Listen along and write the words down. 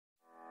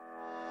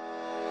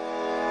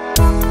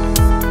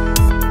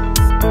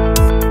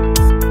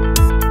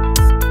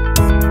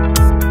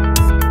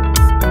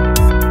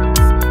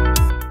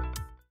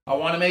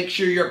make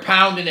sure you're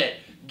pounding it.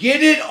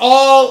 Get it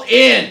all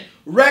in.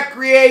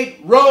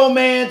 Recreate,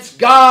 romance,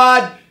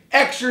 God,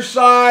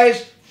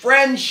 exercise,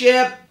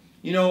 friendship.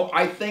 You know,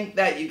 I think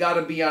that you got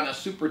to be on a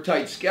super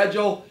tight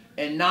schedule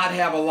and not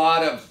have a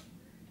lot of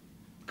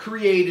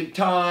creative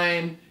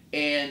time.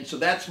 And so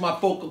that's my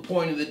focal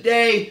point of the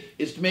day,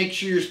 is to make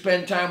sure you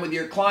spend time with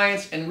your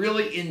clients and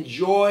really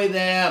enjoy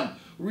them.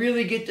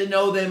 Really get to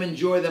know them,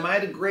 enjoy them. I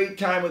had a great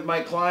time with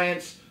my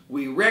clients.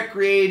 We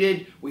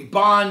recreated, we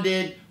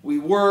bonded, we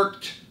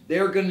worked.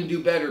 They're going to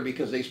do better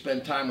because they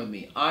spend time with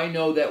me. I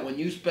know that when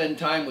you spend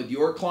time with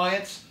your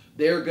clients,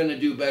 they're going to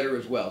do better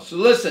as well. So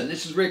listen,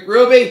 this is Rick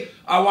Ruby.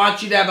 I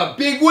want you to have a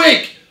big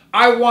week.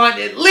 I want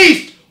at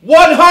least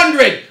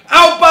 100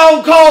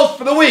 outbound calls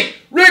for the week.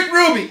 Rick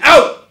Ruby,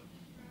 out.